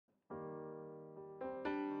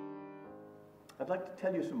I'd like to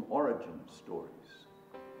tell you some origin stories.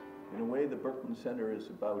 In a way, the Berkman Center is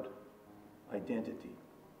about identity,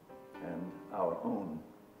 and our own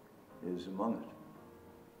is among it.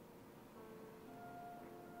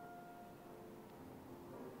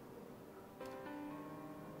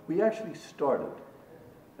 We actually started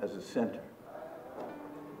as a center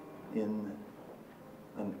in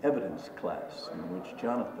an evidence class in which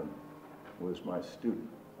Jonathan was my student.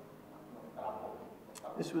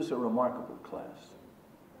 This was a remarkable class.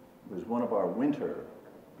 It was one of our winter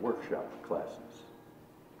workshop classes,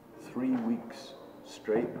 3 weeks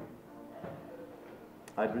straight.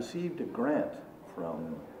 I'd received a grant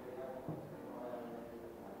from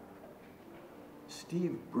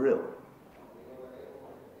Steve Brill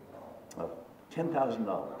of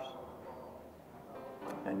 $10,000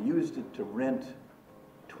 and used it to rent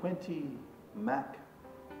 20 Mac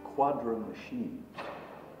Quadra machines.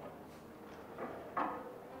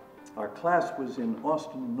 Our class was in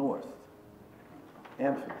Austin North,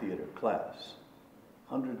 amphitheater class,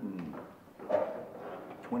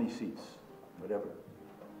 120 seats, whatever.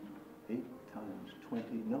 8 times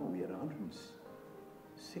 20, no, we had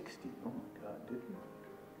 160. Oh my God, did we?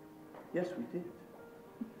 Yes, we did.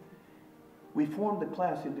 We formed the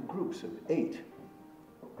class into groups of 8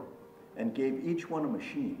 and gave each one a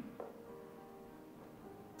machine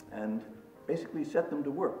and basically set them to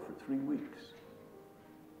work for 3 weeks.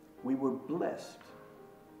 We were blessed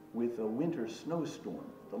with a winter snowstorm,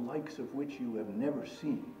 the likes of which you have never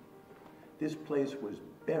seen. This place was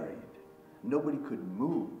buried. Nobody could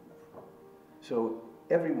move. So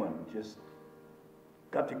everyone just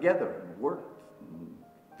got together and worked and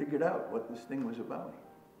figured out what this thing was about.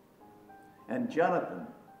 And Jonathan,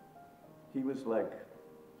 he was like,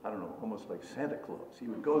 I don't know, almost like Santa Claus. He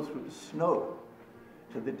would go through the snow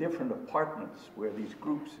to the different apartments where these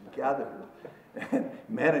groups had gathered and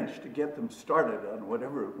managed to get them started on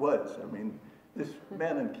whatever it was. I mean, this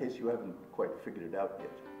man, in case you haven't quite figured it out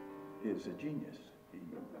yet, is a genius. He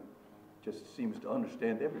just seems to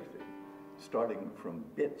understand everything, starting from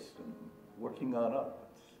bits and working on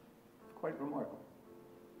up. It's quite remarkable.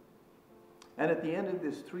 And at the end of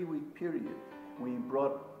this 3-week period, we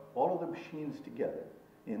brought all of the machines together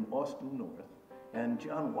in Austin North, and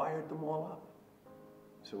John wired them all up.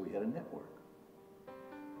 So we had a network.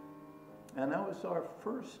 And that was our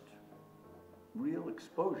first real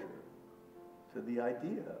exposure to the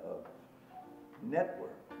idea of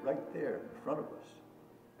network right there in front of us.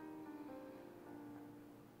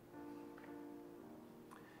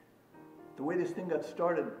 The way this thing got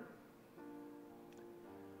started,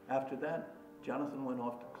 after that, Jonathan went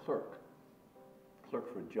off to clerk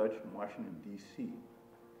for a judge in Washington, D.C.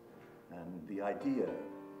 And the idea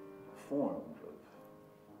formed of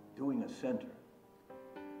doing a center.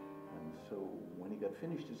 And so when he got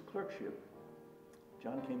finished his clerkship,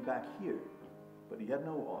 John came back here, but he had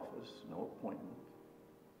no office, no appointment,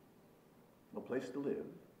 no place to live.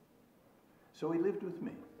 So he lived with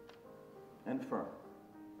me and Fern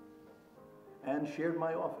and shared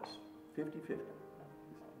my office, 50-50,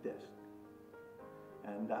 desk.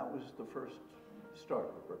 And that was the first start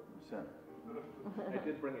of the Berkman Center. I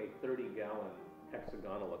did bring a 30-gallon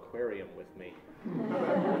hexagonal aquarium with me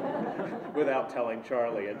without telling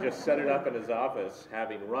Charlie, and just set it up in his office,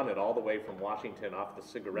 having run it all the way from Washington off the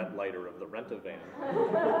cigarette lighter of the rent-a-van.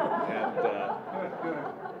 And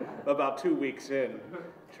about 2 weeks in,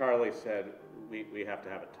 Charlie said, we have to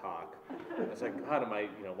have a talk. I was like, God,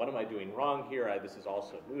 what am I doing wrong here? This is all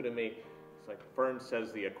so new to me. It's like, Fern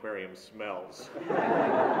says the aquarium smells.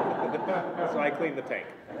 So I cleaned the tank.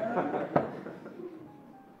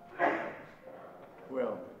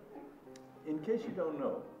 Well, in case you don't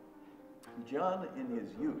know, John in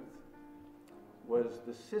his youth was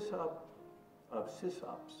the sysop of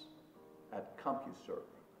sysops at CompuServe.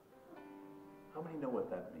 How many know what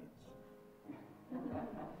that means?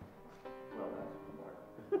 Well, that's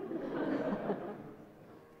remarkable.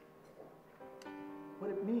 What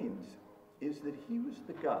it means is that he was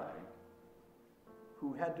the guy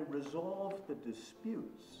who had to resolve the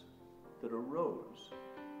disputes that arose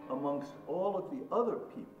amongst all of the other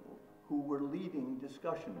people who were leading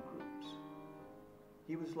discussion groups.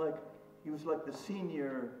 He was like the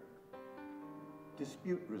senior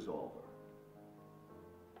dispute resolver.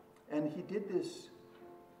 And he did this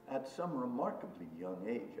at some remarkably young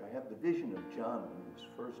age. I have the vision of John when he was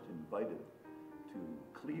first invited to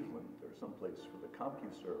Cleveland or someplace for the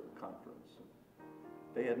CompuServe conference.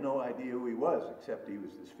 They had no idea who he was, except he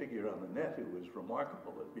was this figure on the net who was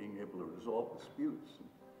remarkable at being able to resolve disputes. And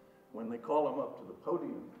when they call him up to the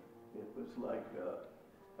podium, it was like,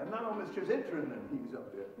 and now Mr. Zittrain, and he's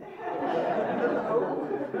up there. Hello.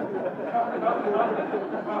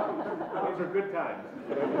 Those are good times.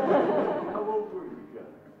 How old were you, John?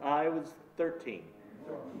 I was 13.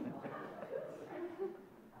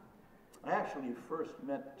 I actually first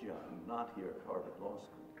met John not here at Harvard Law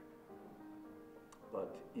School,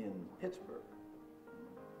 but in Pittsburgh.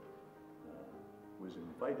 Was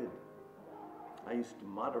invited. I used to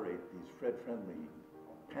moderate these Fred-friendly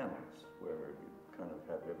panels where you kind of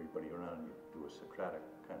have everybody around you do a Socratic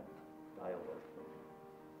kind of dialogue thing.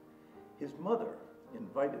 His mother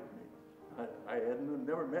invited me. I had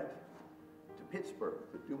never met to Pittsburgh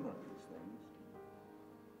to do one of these things.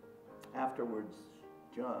 Afterwards,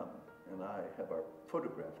 John and I have our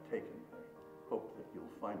photograph taken. I hope that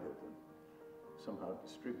you'll find it and somehow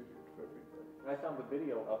distribute it for everybody. I found the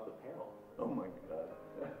video of the panel. Oh my God.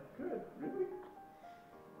 Good, really?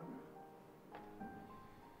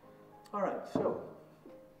 All right, so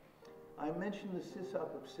I mentioned the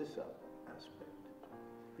sys-up of sys-up aspect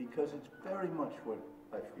because it's very much what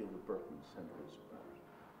I feel the Berkman Center is about.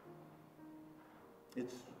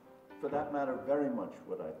 It's, for that matter, very much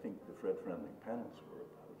what I think the Fred-friendly panels were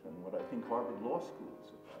about and what I think Harvard Law School is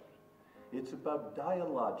about. It's about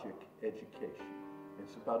dialogic education.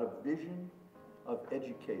 It's about a vision of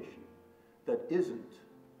education that isn't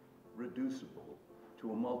reducible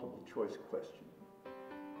to a multiple choice question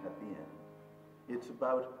at the end. It's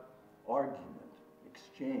about argument,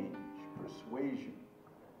 exchange, persuasion,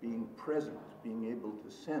 being present, being able to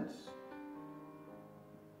sense.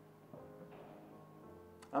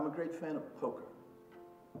 I'm a great fan of poker.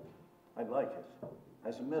 I like it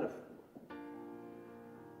as a metaphor.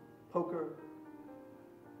 Poker,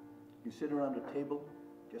 you sit around a table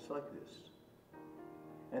just like this,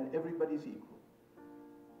 and everybody's equal.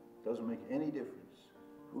 Doesn't make any difference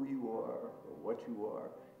who you are or what you are.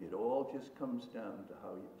 It all just comes down to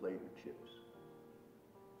how you play your chips.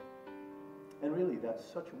 And really, that's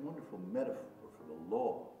such a wonderful metaphor for the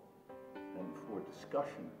law and for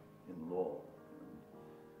discussion in law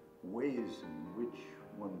and ways in which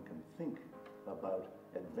one can think about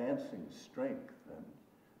advancing strength and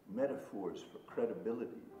metaphors for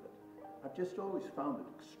credibility. I've just always found it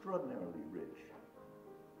extraordinarily rich.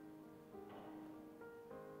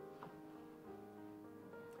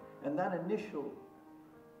 And that initial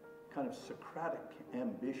kind of Socratic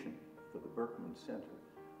ambition for the Berkman Center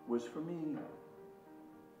was, for me,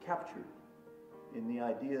 captured in the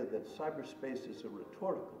idea that cyberspace is a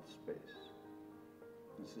rhetorical space.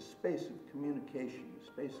 It's a space of communication, a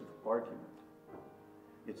space of argument.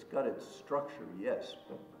 It's got its structure, yes,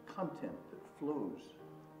 but the content that flows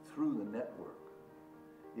through the network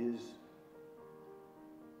is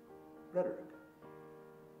rhetoric.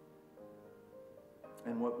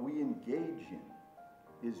 And what we engage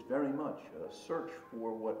in is very much a search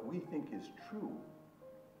for what we think is true,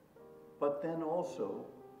 but then also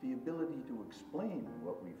the ability to explain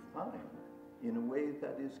what we find in a way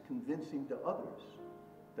that is convincing to others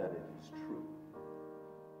that it is true.